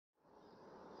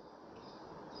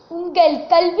உங்கள்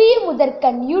கல்வி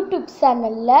முதற்கண் யூடியூப்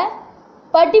சேனல்ல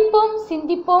படிப்போம்,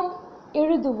 சிந்திப்போம்,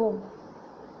 எழுதுவோம்.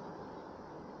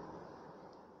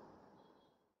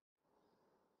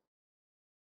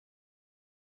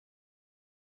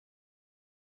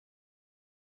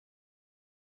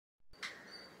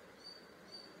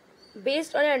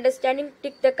 Based on your understanding,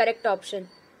 tick the correct option.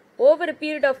 Over a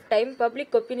period of time, public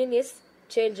opinion is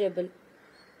changeable.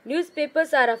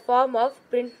 Newspapers are a form of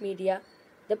print media.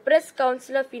 The Press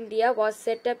Council of India was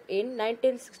set up in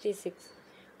 1966.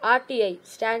 RTI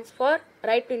stands for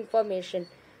Right to Information.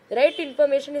 The right to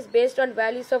information is based on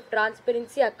values of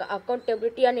transparency,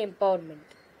 accountability and empowerment.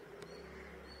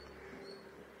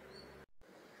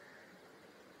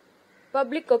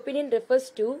 Public opinion refers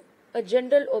to a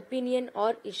general opinion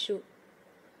or issue.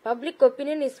 Public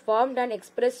opinion is formed and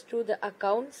expressed through the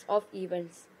accounts of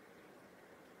events.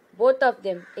 Both of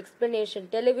them, explanation,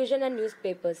 television and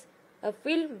newspapers. A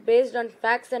film based on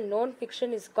facts and non-fiction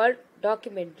is called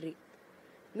documentary.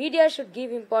 Media should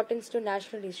give importance to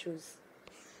national issues.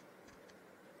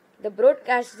 The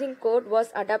Broadcasting Code was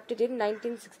adopted in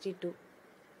 1962.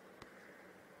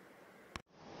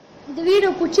 இந்த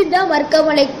video பிடிச்சிருந்தா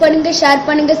மறக்காம like பண்ணுங்க, share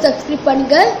பண்ணுங்க, subscribe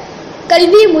பண்ணுங்க.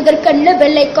 கல்வி முதற்கண்ணில்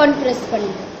bell icon press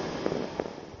பண்ணுங்க.